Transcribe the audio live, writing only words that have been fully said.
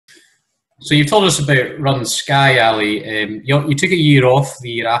So you've told us about Run Sky, Ali. You took a year off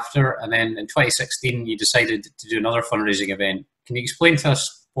the year after, and then in 2016 you decided to do another fundraising event. Can you explain to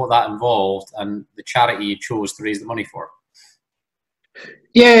us what that involved and the charity you chose to raise the money for?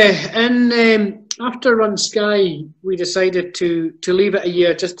 Yeah, and after Run Sky, we decided to leave it a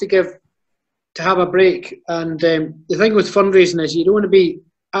year just to have a break. And the thing with fundraising is you don't want to be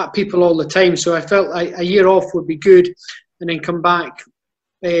at people all the time. So I felt like a year off would be good, and then come back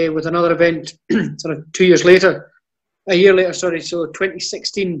with another event sort of a year later, sorry. So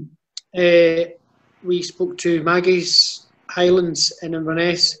 2016, we spoke to Maggie's Highlands in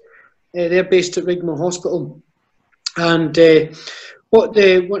Inverness. They're based at Rigmore Hospital. And what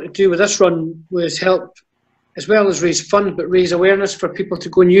they wanted to do with this run was help, as well as raise funds, but raise awareness for people to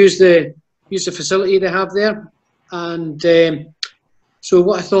go and use the facility they have there. And so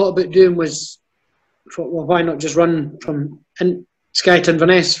what I thought about doing was, well, why not just run from Skye to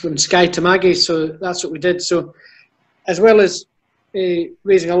Inverness, from Skye to Maggie? So that's what we did. So as well as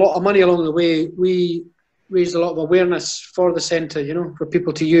raising a lot of money along the way, we raised a lot of awareness for the centre, you know, for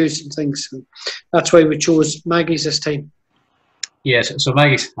people to use and things. So that's why we chose Maggie's this time. Yes, so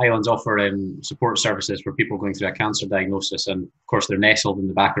Maggie's Highlands offer support services for people going through a cancer diagnosis, and of course they're nestled in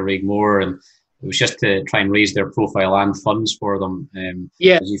the back of Rigmore, and it was just to try and raise their profile and funds for them.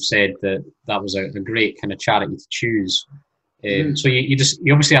 Yeah, as you've said, that was a great kind of charity to choose. So you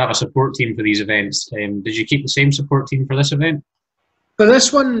obviously have a support team for these events. Did you keep the same support team for this event? For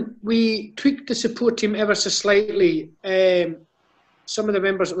this one, we tweaked the support team ever so slightly. Some of the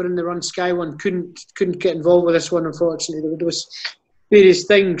members that were in the Run Sky one couldn't get involved with this one, unfortunately. There was various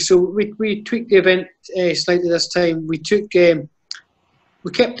things, so we tweaked the event slightly this time. We kept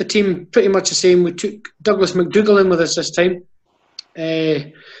the team pretty much the same. We took Douglas McDougall in with us this time,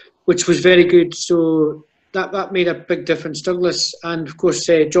 which was very good. So that made a big difference. Douglas, and of course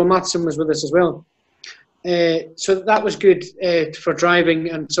John Matheson was with us as well. So that was good for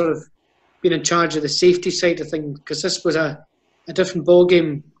driving and sort of being in charge of the safety side of things, because this was a different ball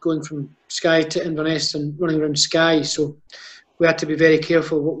game going from Skye to Inverness and running around Skye. So we had to be very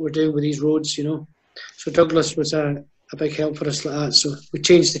careful what we're doing with these roads, you know. So Douglas was a big help for us like that. So we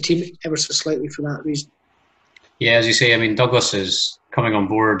changed the team ever so slightly for that reason. Yeah, as you say, I mean, Douglas is coming on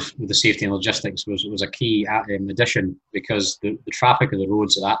board with the safety and logistics was a key addition, because the traffic of the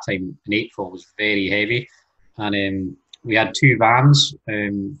roads at that time in April was very heavy, and we had 2 vans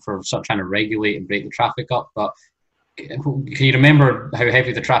for sort of trying to regulate and break the traffic up. But can you remember how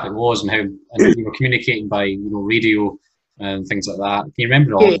heavy the traffic was and how we were communicating by radio and things like that? Can you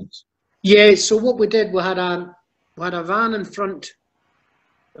remember all this? Yeah. So what we did, we had a van in front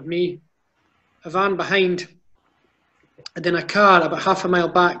of me, a van behind, and then a car about half a mile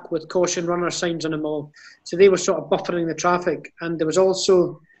back with caution runner signs on them all. So they were sort of buffering the traffic, and there was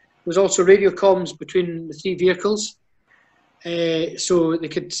also radio comms between the 3 vehicles. So they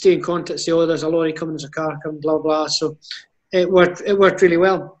could stay in contact, say, oh, there's a lorry coming, there's a car coming, blah, blah. So it worked really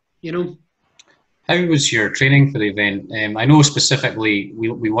well, you know. How was your training for the event? I know specifically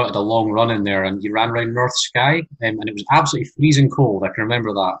we wanted a long run in there, and you ran around North Skye, and it was absolutely freezing cold. I can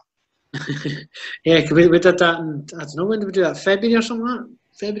remember that. Yeah, we did that in, I don't know, when did we do that? February or something like that?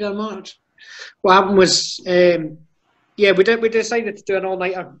 February or March? What happened was, yeah, we decided to do an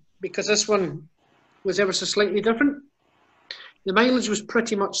all-nighter because this one was ever so slightly different. The mileage was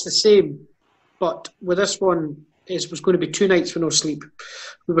pretty much the same, but with this one, it was going to be 2 nights with no sleep.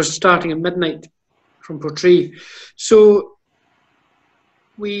 We were starting at midnight from Portree. So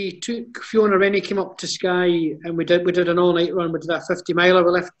we took Fiona Rennie, came up to Skye, and we did an all-night run. We did that 50 miler.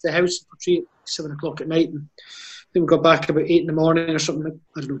 We left the house in Portree at 7 o'clock at night, and then we got back about 8 in the morning or something.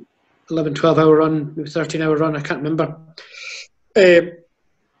 I don't know, 11, 12-hour run, maybe 13-hour run. I can't remember.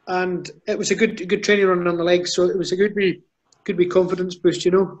 And it was a good training run on the legs. So it was a good wee confidence boost,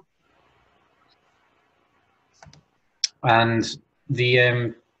 you know. And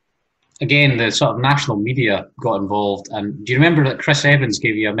the again, the sort of national media got involved. And do you remember that Chris Evans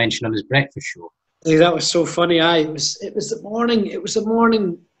gave you a mention on his breakfast show? Yeah, that was so funny. It was the morning. It was the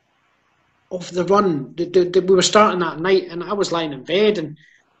morning of the run. We were starting that night, and I was lying in bed, and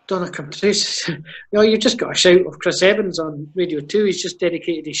Donna come through. You know, you just got a shout of Chris Evans on Radio 2. He's just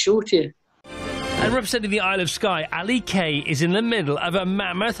dedicated his show to you. And representing the Isle of Skye, Ali Kay is in the middle of a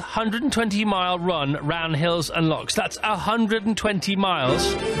mammoth 120-mile run round hills and lochs. That's 120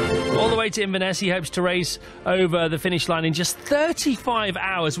 miles. All the way to Inverness. He hopes to race over the finish line in just 35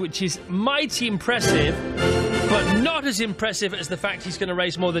 hours, which is mighty impressive, but not as impressive as the fact he's going to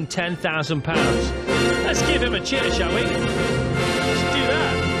raise more than £10,000. Let's give him a cheer, shall we? Let's do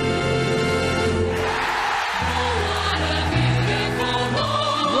that.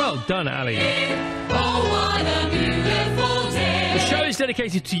 done, Ali. Oh, what a beautiful day. The show is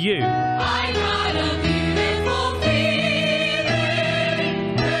dedicated to you. I got a beautiful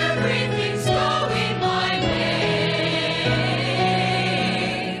feeling. Everything's going my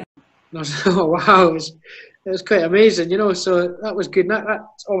way. Oh wow, it was quite amazing, you know. So that was good. And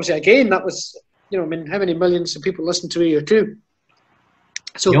that's obviously, again, that was, you know, I mean, how many millions of people listen to Radio 2?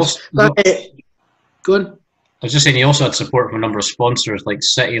 So go on. I was just saying, you also had support from a number of sponsors like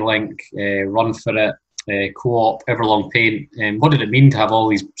CityLink, Run For It, Co-op, Everlong Paint. What did it mean to have all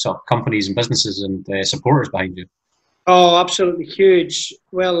these sort of companies and businesses and supporters behind you? Oh, absolutely huge.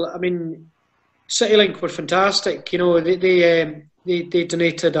 Well, I mean, CityLink were fantastic. You know, they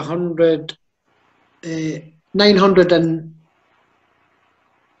donated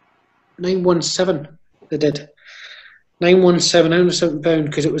 917. They did 917 pound,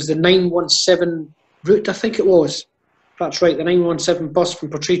 because it was the 917 route, I think it was. That's right, the 917 bus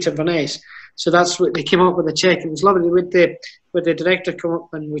from Portree to Inverness. So that's what they came up with a check. It was lovely with the director come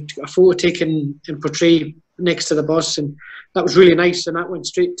up, and we took a photo taken in Portree next to the bus, and that was really nice. And that went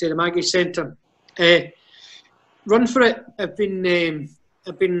straight to the Maggie Centre. Run For It have been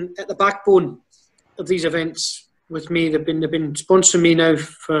at the backbone of these events with me. They've been sponsoring me now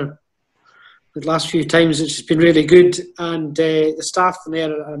for the last few times. It's just been really good, and the staff in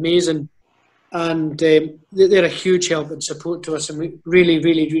there are amazing. And they're a huge help and support to us, and we really,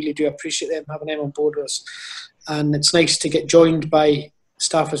 really, really do appreciate them, having them on board with us. And it's nice to get joined by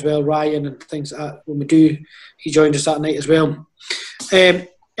staff as well, Ryan and things like that. When we do, he joined us that night as well.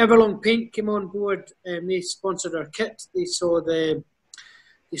 Everlong Paint came on board, and they sponsored our kit. They saw the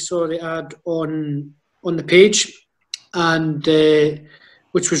ad on the page, and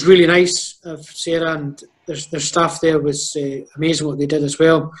which was really nice of Sarah, and their staff there was amazing what they did as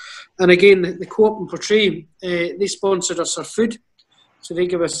well. And again, the Co-op in Portree, they sponsored us our food, so they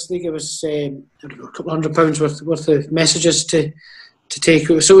give us I don't know, a couple £100 worth of messages to take.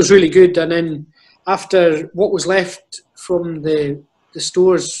 So it was really good. And then after what was left from the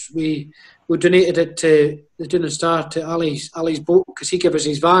stores, we donated it to the Dune and Star, to Ali's boat, because he gave us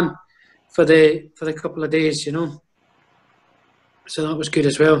his van for the couple of days, you know. So that was good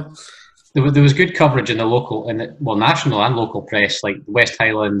as well. There was good coverage in the local, national and local press, like the West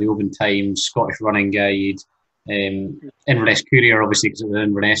Highland, the Oban Times, Scottish Running Guide, Inverness Courier, obviously, because it was an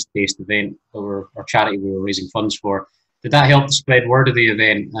Inverness-based event, our charity we were raising funds for. Did that help to spread word of the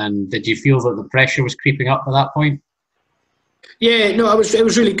event, and did you feel that the pressure was creeping up at that point? Yeah, no, it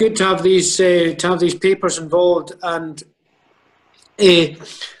was really good to have these papers involved, and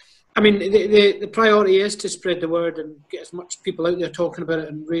I mean, the priority is to spread the word and get as much people out there talking about it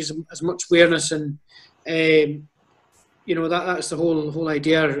and raise as much awareness, and you know, that's the whole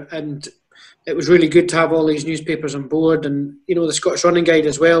idea. And it was really good to have all these newspapers on board, and you know, the Scottish Running Guide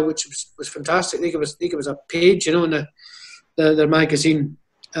as well, which was fantastic. They give us a page, you know, in their magazine.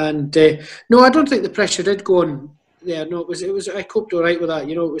 And no, I don't think the pressure did go on there. No, it was I coped all right with that.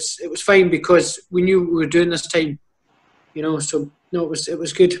 You know, it was fine, because we knew we were doing this time. You know, so no, it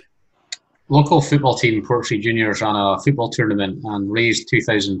was good. Local football team, Portree Juniors, ran a football tournament and raised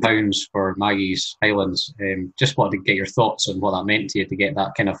 £2,000 for Maggie's Highlands. Just wanted to get your thoughts on what that meant to you, to get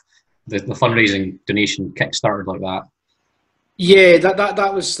that kind of the fundraising donation kick-started like that. Yeah,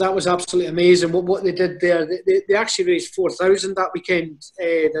 that was absolutely amazing. What they did there, they actually raised 4,000 that weekend,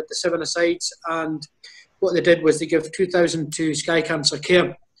 the 7-a-sides, and what they did was they gave 2,000 to Sky Cancer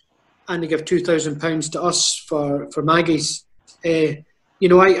Care, and they gave £2,000 to us for Maggie's. You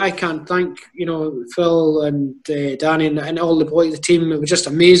know, I can't thank, you know, Phil and Danny and all the team. It was just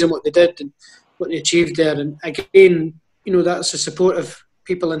amazing what they did and what they achieved there. And again, you know, that's the support of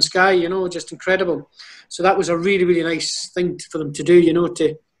people in Sky, you know, just incredible. So that was a really, really nice thing for them to do, you know,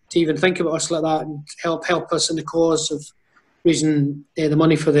 to even think about us like that and help us in the cause of raising the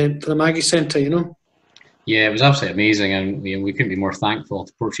money for the Maggie Centre, you know. Yeah, it was absolutely amazing, and we couldn't be more thankful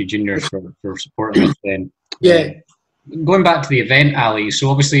to Portree Juniors for supporting us then. Yeah. Going back to the event, Ali, so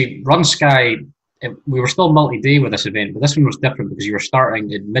obviously Run Sky, we were still multi-day with this event, but this one was different because you were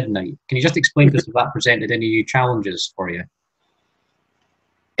starting at midnight. Can you just explain to us if that presented any new challenges for you?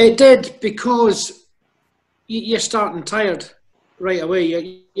 It did, because you're starting tired right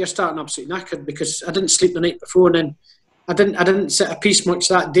away. You're starting absolutely knackered, because I didn't sleep the night before, and then I didn't sit a piece much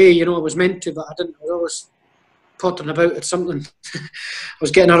that day. You know, I was meant to, but I didn't. I was always pottering about at something. I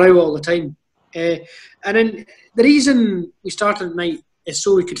was getting a row all the time. And then the reason we started at night is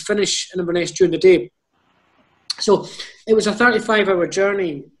so we could finish in Inverness during the day. So it was a 35-hour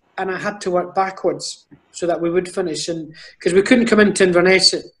journey, and I had to work backwards so that we would finish. And because we couldn't come into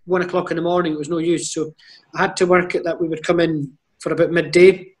Inverness at 1 o'clock in the morning, it was no use. So I had to work it that we would come in for about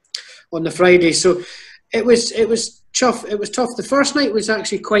midday. on the Friday. So it was tough. It was tough. The first night was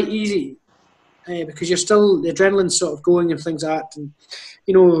actually quite easy because you're still, the adrenaline's sort of going and things like that. And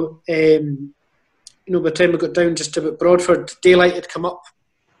by the time we got down just about Broadford, daylight had come up.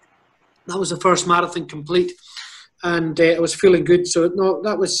 That was the first marathon complete, and I was feeling good. So no,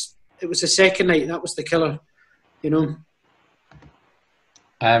 it was the second night. That was the killer, And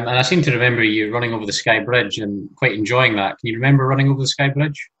I seem to remember you running over the Skye Bridge and quite enjoying that. Can you remember running over the Skye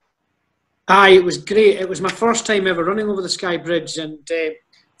Bridge? Aye, it was great. It was my first time ever running over the Skye Bridge, and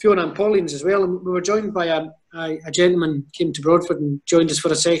Fiona and Pauline's as well. And we were joined by a gentleman came to Broadford and joined us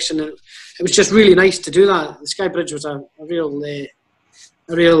for a section. And it was just really nice to do that. The Skye Bridge was a real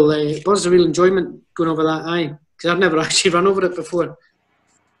enjoyment going over that. Aye, because I've never actually run over it before.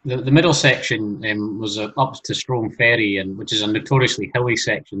 The middle section was up to Strome Ferry, which is a notoriously hilly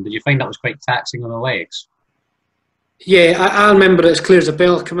section. Did you find that was quite taxing on the legs? Yeah, I remember it as clear as a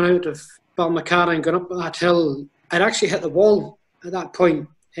bell coming out of Balmacara and going up that hill. I'd actually hit the wall at that point.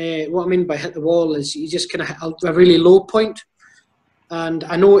 What I mean by hit the wall is you just kind of hit a really low point. And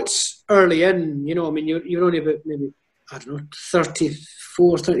I know it's early in, you're only about maybe,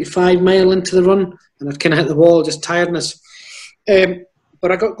 34, 35 mile into the run, and I'd kind of hit the wall, just tiredness.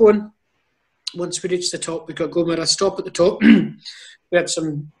 But I got going. Once we reached the top, we got going. We had a stop at the top. We had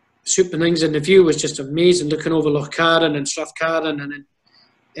some soup and things, and the view was just amazing, looking over Loch Carron and Strathcarron, and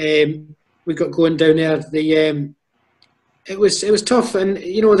then we got going down there. It was tough, and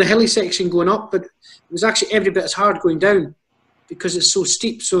the hilly section going up, but it was actually every bit as hard going down because it's so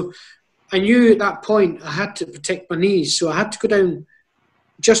steep. So I knew at that point I had to protect my knees, so I had to go down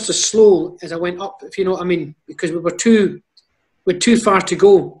just as slow as I went up, if you know what I mean, because we were too far to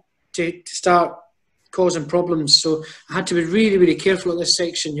go to start causing problems. So I had to be really, really careful at this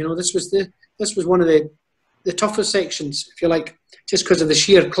section. This was one of the toughest sections, if you like, just because of the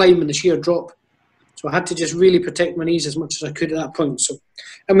sheer climb and the sheer drop. So I had to just really protect my knees as much as I could at that point. So,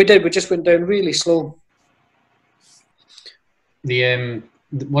 and we did. We just went down really slow.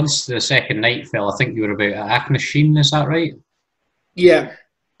 Once the second night fell, I think you were about at Achnasheen, is that right? Yeah.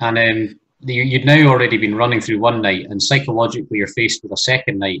 And you'd now already been running through one night, and psychologically you're faced with a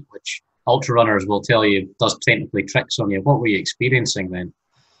second night, which ultra runners will tell you does technically tricks on you. What were you experiencing then?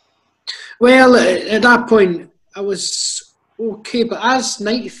 Well, at that point I was okay, but as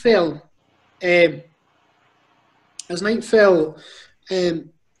night fell, you're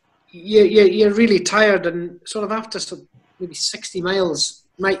really tired, and sort of after maybe 60 miles,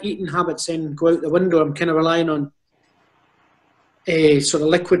 my eating habits then go out the window. I'm kind of relying on sort of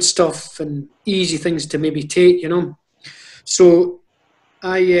liquid stuff and easy things to maybe take, So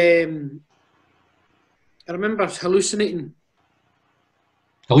I remember hallucinating.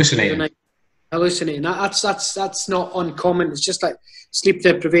 Hallucinating. That's not uncommon. It's just like sleep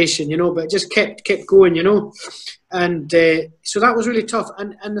deprivation, but it just kept going, And so that was really tough.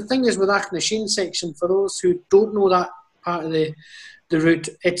 And the thing is with Achnasheen section, for those who don't know that part of the route,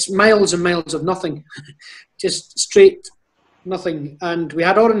 it's miles and miles of nothing, just straight nothing. And we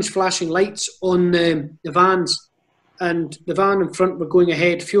had orange flashing lights on the vans, and the van in front were going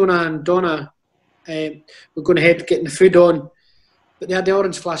ahead. Fiona and Donna were going ahead getting the food on, but they had the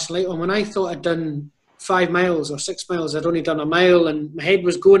orange flashing light on. When I thought I'd done 5 miles or 6 miles, I'd only done a mile, and my head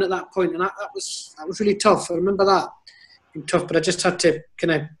was going at that point, and that was really tough. I remember that being tough, but I just had to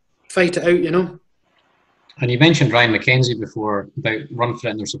kind of fight it out, And you mentioned Ryan McKenzie before about Run For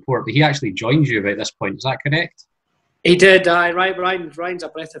It and their support, but he actually joined you about this point. Is that correct? He did. Ryan's a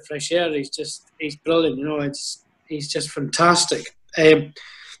breath of fresh air. He's brilliant. He's just fantastic.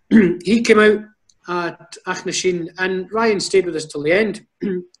 He came out at Achnasheen, and Ryan stayed with us till the end.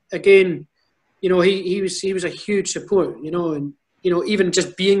 Again, he was a huge support. And even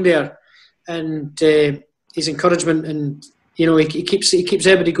just being there, and his encouragement, and he keeps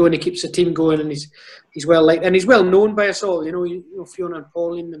everybody going. He keeps the team going, and he's well liked, and he's well known by us all. Fiona and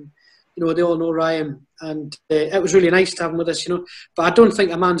Pauline, and they all know Ryan, and it was really nice to have him with us. But I don't think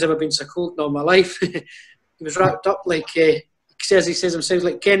a man's ever been so cold in all my life. He was wrapped up like he says himself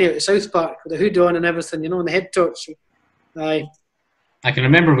like Kenny out of South Park with a hood on and everything, and the head torch. Aye. I can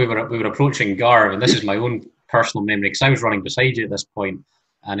remember we were approaching Garve, and this is my own personal memory because I was running beside you at this point,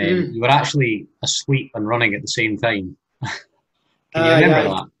 and you were actually asleep and running at the same time. Can you remember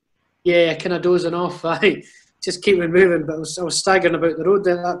that? Yeah, kind of dozing off. I just keeping moving, but I was staggering about the road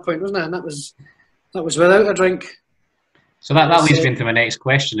at that point, wasn't I? And that was without a drink. So that leads me into my next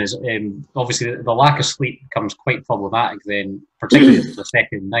question. Is obviously the lack of sleep becomes quite problematic then, particularly for the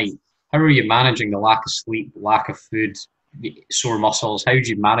second night. How are you managing the lack of sleep, lack of food, sore muscles? How do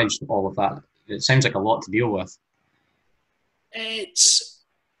you manage all of that? It sounds like a lot to deal with.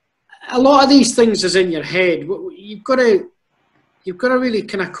 a lot of these things is in your head. You've got to really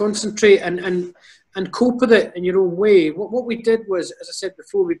kind of concentrate and cope with it in your own way. What we did was, as I said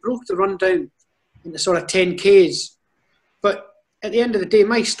before, we broke the run down into sort of 10Ks. But at the end of the day,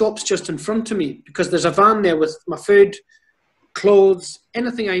 my stop's just in front of me because there's a van there with my food, clothes,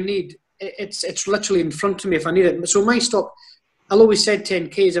 anything I need. It's literally in front of me if I need it. So my stop, I always said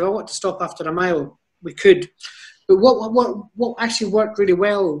 10Ks. If I want to stop after a mile, we could. But what actually worked really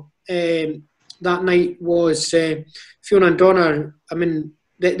well that night was Fiona and Donna. I mean,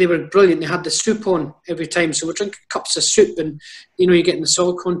 they were brilliant. They had the soup on every time, so we're drinking cups of soup, and you're getting the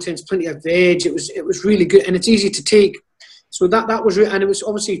soil contents, plenty of veg. It was really good, and it's easy to take. So that was, and it was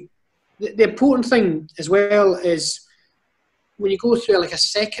obviously the important thing as well is when you go through like a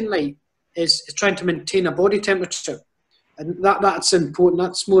second night is trying to maintain a body temperature. And that's important.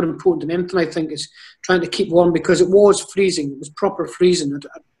 That's more important than anything, I think, is trying to keep warm, because it was freezing. It was proper freezing. I don't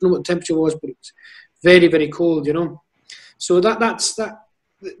know what the temperature was, but it was very, very cold, So that's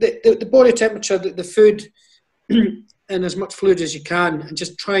the body temperature, the food, and as much fluid as you can, and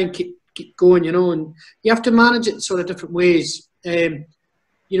just try and keep going, and you have to manage it in sort of different ways.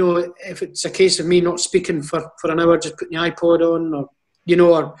 If it's a case of me not speaking for an hour, just putting the iPod on, or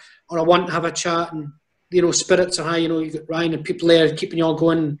I want to have a chat and, spirits are high, you've got Ryan and people there keeping you all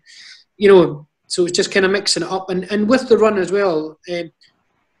going, so it's just kind of mixing it up. And with the run as well,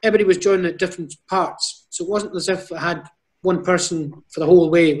 everybody was joining at different parts. So it wasn't as if I had one person for the whole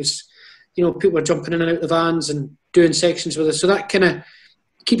way. It was, people were jumping in and out of the vans and doing sections with us. So that kind of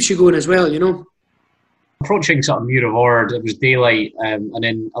keeps you going as well, Approaching sort of Muir of Ord, it was daylight, and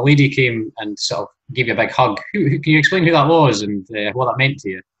then a lady came and sort of gave you a big hug. Can you explain who that was and what that meant to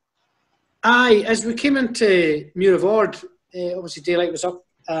you? Aye, as we came into Muir of Ord, obviously daylight was up,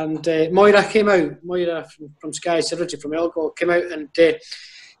 and Moira came out. Moira from Sky, originally from Elgol, came out and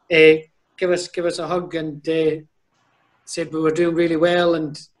give us a hug and said we were doing really well,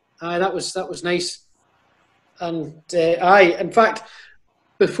 and that was nice. And in fact,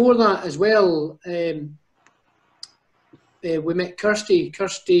 before that as well, we met Kirsty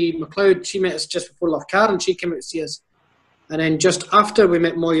McLeod. She met us just before Lochcar, and she came out to see us. And then just after we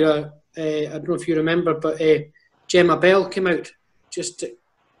met Moira, I don't know if you remember, but Gemma Bell came out just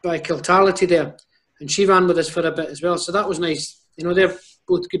by Kiltarlity there, and she ran with us for a bit as well. So that was nice. They're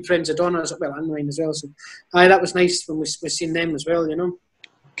both good friends of Donna's, well, and mine as well. So that was nice when we seen them as well.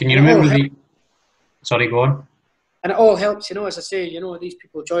 Can you remember Sorry, go on. And it all helps, as I say, these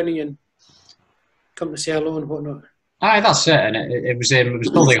people joining and come to say hello and whatnot. That's it, and it was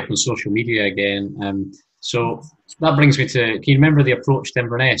building up on social media again. So that brings me to, can you remember the approach to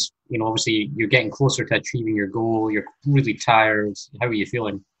Inverness? Obviously you're getting closer to achieving your goal. You're really tired. How are you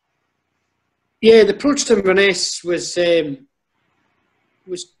feeling? Yeah, the approach to Inverness was I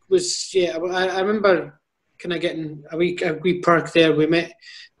remember kind of getting a wee perk there. We met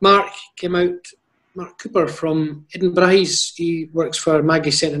Mark Cooper from Edinburgh. He works for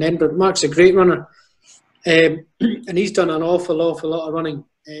Maggie Centre in Edinburgh. Mark's a great runner, and he's done an awful lot of running,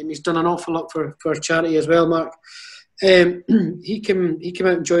 and he's done an awful lot for charity as well. Mark, he came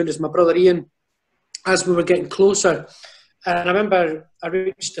out and joined us. My brother Ian, as we were getting closer, and I remember I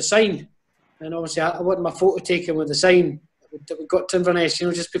reached the sign, and obviously I wanted my photo taken with the sign that we got to Inverness,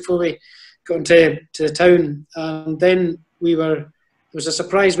 just before we got into the town, and then there was a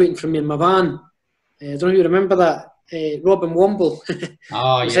surprise waiting for me in my van. I don't know if you remember that. Robin Womble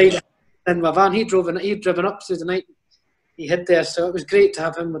was in my van. He'd driven up through the night. He hid there, so it was great to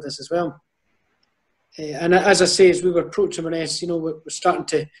have him with us as well. And as I say, as we were approaching Inverness, we're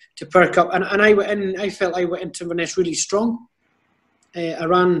starting to perk up. And I felt I went into Inverness really strong. I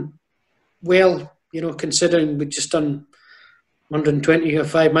ran well, considering we'd just done 120 or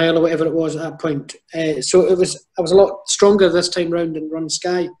 5 mile or whatever it was at that point. So I was a lot stronger this time round and run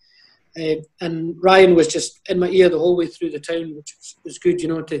Sky. And Ryan was just in my ear the whole way through the town, which was good,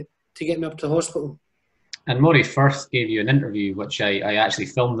 to get me up to the hospital. And Maury Firth gave you an interview, which I actually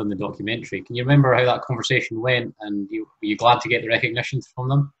filmed in the documentary. Can you remember how that conversation went, and were you glad to get the recognition from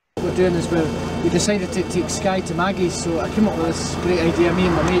them? What we're doing is we decided to take Sky to Maggie's, so I came up with this great idea, me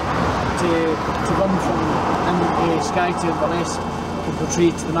and my mate, to run from Sky to Inverness and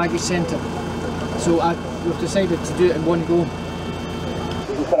portray to the Maggie Centre. So we've decided to do it in one go.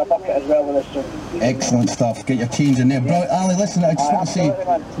 We've got a bucket as well with us, so. Excellent stuff. Get your teams in there. Bro, Ali, listen, I just want to say,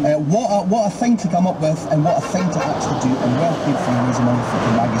 what a thing to come up with, and what a thing to actually do, and well paid for you raising money for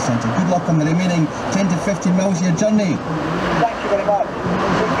the Maggie Centre. Good luck on the remaining 10 to 15 miles of your journey. Thank you very much.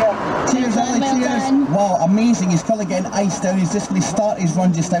 Take care. Cheers, Ali, cheers. Wow, amazing. He's currently getting iced out. He's just going to start his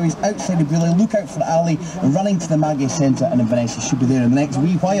run just now. He's outside the Wheelie. Look out for Ali running to the Maggie Centre in Inverness. He should be there in the next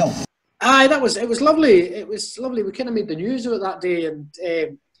wee while. Aye, it was lovely. It was lovely. We kind of made the news of it that day, and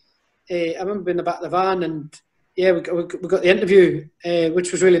I remember being in the back of the van, and yeah, we got the interview,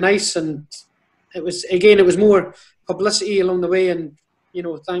 which was really nice, and it was more publicity along the way, and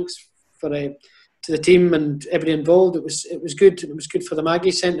thanks for to the team and everybody involved. It was good. It was good for the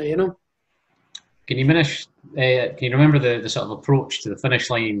Maggie Centre, Can you remember the sort of approach to the finish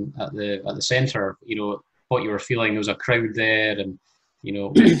line at the centre? What you were feeling. There was a crowd there, and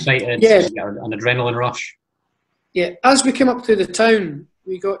excited. Yeah. An adrenaline rush. Yeah, as we came up through the town,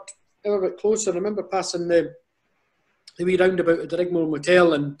 we got a little bit closer. I remember passing the wee roundabout at the Rigmore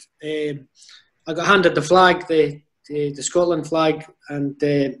Motel, and I got handed the flag, the Scotland flag, and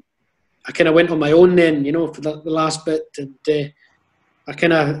I kind of went on my own then, for the last bit, and I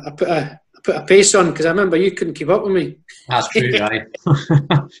put a pace on, because I remember you couldn't keep up with me. That's true, aye.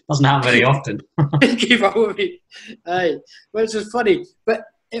 Doesn't happen very often. Keep up with me, aye. Which was funny, but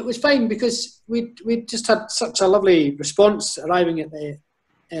it was fine because we just had such a lovely response arriving at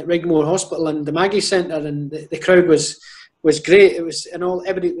Rigmore Hospital and the Maggie Centre, and the crowd was great. It was, and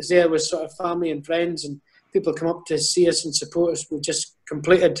everybody that was there was sort of family and friends, and people come up to see us and support us. We just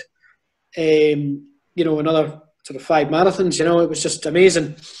completed, another sort of 5 marathons. It was just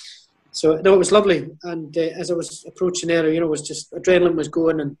amazing. So no, it was lovely, and as I was approaching there, it was just adrenaline was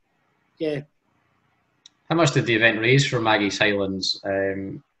going, and yeah. How much did the event raise for Maggie's Highlands,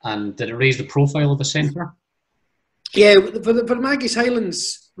 and did it raise the profile of the centre? Yeah, for Maggie's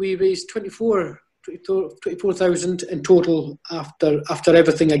Highlands, we raised 24,000 in total after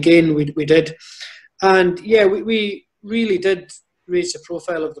everything again we did, and yeah, we really did raise the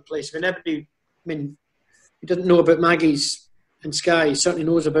profile of the place. Everybody, who didn't know about Maggie's and Sky certainly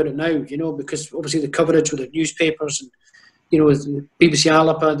knows about it now, because obviously the coverage with the newspapers and, the BBC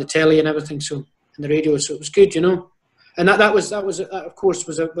Alapa, the telly and everything, so, and the radio, so it was good, and that of course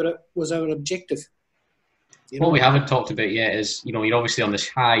was our objective. What we haven't talked about yet is, you're obviously on this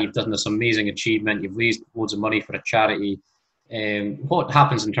high, you've done this amazing achievement, you've raised loads of money for a charity. What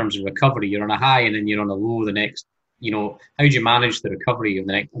happens in terms of recovery? You're on a high and then you're on a low the next, how do you manage the recovery of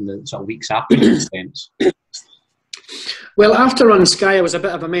the sort of weeks after these events? Well, after on Sky, I was a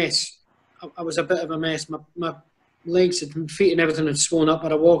bit of a mess. I was a bit of a mess. My legs and feet and everything had swollen up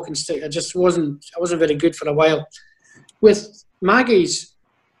at a walking stick. I wasn't very good for a while. With Maggie's,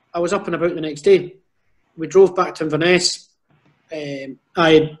 I was up and about the next day. We drove back to Inverness.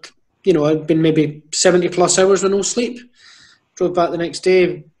 I'd been maybe 70 plus hours with no sleep. Drove back the next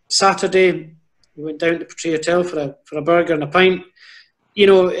day. Saturday, we went down to Portray Hotel for a burger and a pint.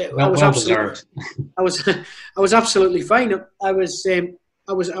 I was absolutely fine. I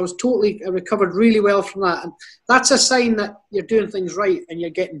recovered really well from that, and that's a sign that you're doing things right and you're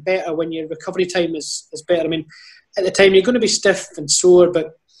getting better when your recovery time is better. At the time you're going to be stiff and sore,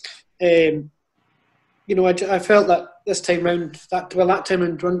 but I felt that this time round, that time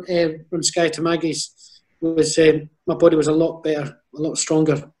round run Sky to Maggie's was my body was a lot better, a lot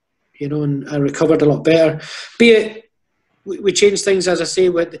stronger, and I recovered a lot better. Be it we changed things, as I say,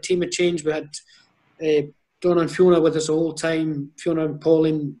 the team had changed. We had Donna and Fiona with us the whole time, Fiona and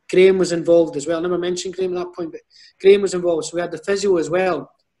Pauline. Graham was involved as well. I never mentioned Graham at that point, but Graham was involved. So we had the physio as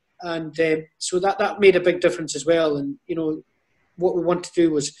well. And so that made a big difference as well. And, what we wanted to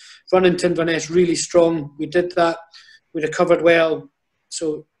do was run into Inverness really strong. We did that. We recovered well.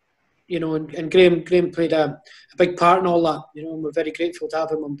 So, and Graham played a big part in all that, and we're very grateful to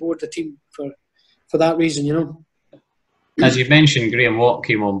have him on board the team for that reason, As you've mentioned, Graham Watt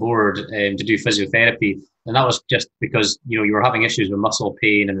came on board to do physiotherapy, and that was just because you were having issues with muscle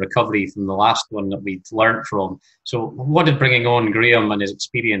pain and recovery from the last one that we'd learnt from. So, what did bringing on Graham and his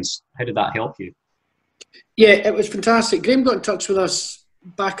experience? How did that help you? Yeah, it was fantastic. Graham got in touch with us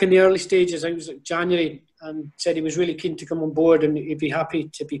back in the early stages. I think it was like January, and said he was really keen to come on board and he'd be happy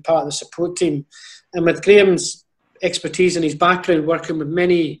to be part of the support team. And with Graham's expertise and his background working with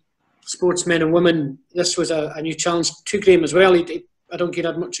many sportsmen and women, this was a new challenge to Graham as well. I don't think he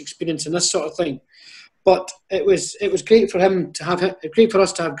had much experience in this sort of thing, but it was great for him to have great for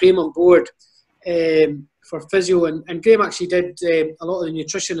us to have Graham on board for physio, and Graham actually did a lot of the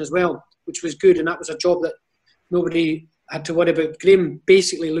nutrition as well, which was good, and that was a job that nobody had to worry about. Graham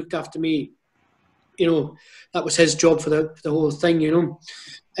basically looked after me. That was his job for the whole thing.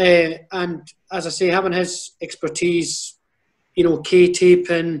 And as I say, having his expertise,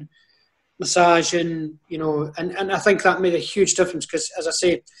 K-taping, massaging, and I think that made a huge difference, because, as I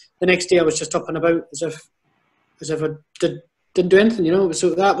say, the next day I was just up and about as if I didn't do anything,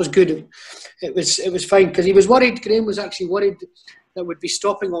 so that was good. It was fine, because he was worried. Graham was actually worried that we'd be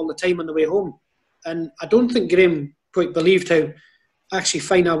stopping all the time on the way home, and I don't think Graham quite believed how actually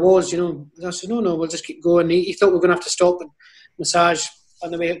fine I was, you know. And I said, no, we'll just keep going. He thought we were going to have to stop and massage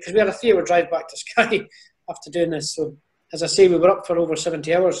on the way, because we had a 3-hour drive back to Skye after doing this. So, as I say, we were up for over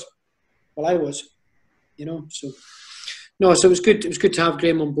 70 hours. Well, I was, you know. So, no, so it was good. It was good to have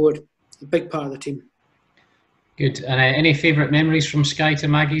Graham on board, a big part of the team. Good. And any favourite memories from Skye to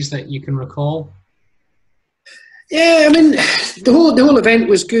Maggie's that you can recall? Yeah, I mean, the whole event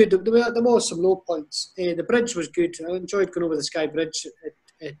was good. There were some low points. The bridge was good. I enjoyed going over the Skye Bridge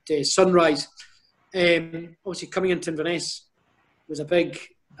at sunrise. Obviously, coming into Inverness was a big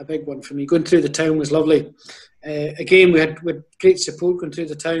one for me. Going through the town was lovely. Again, we had great support going through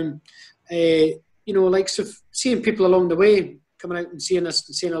the town. You know, like seeing people along the way coming out and seeing us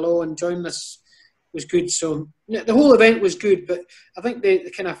and saying hello and joining us was good. So the whole event was good, but I think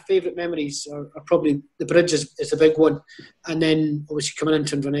the kind of favourite memories are probably the bridge is the big one, and then obviously coming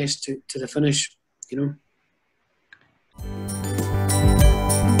into Inverness to the finish, you know.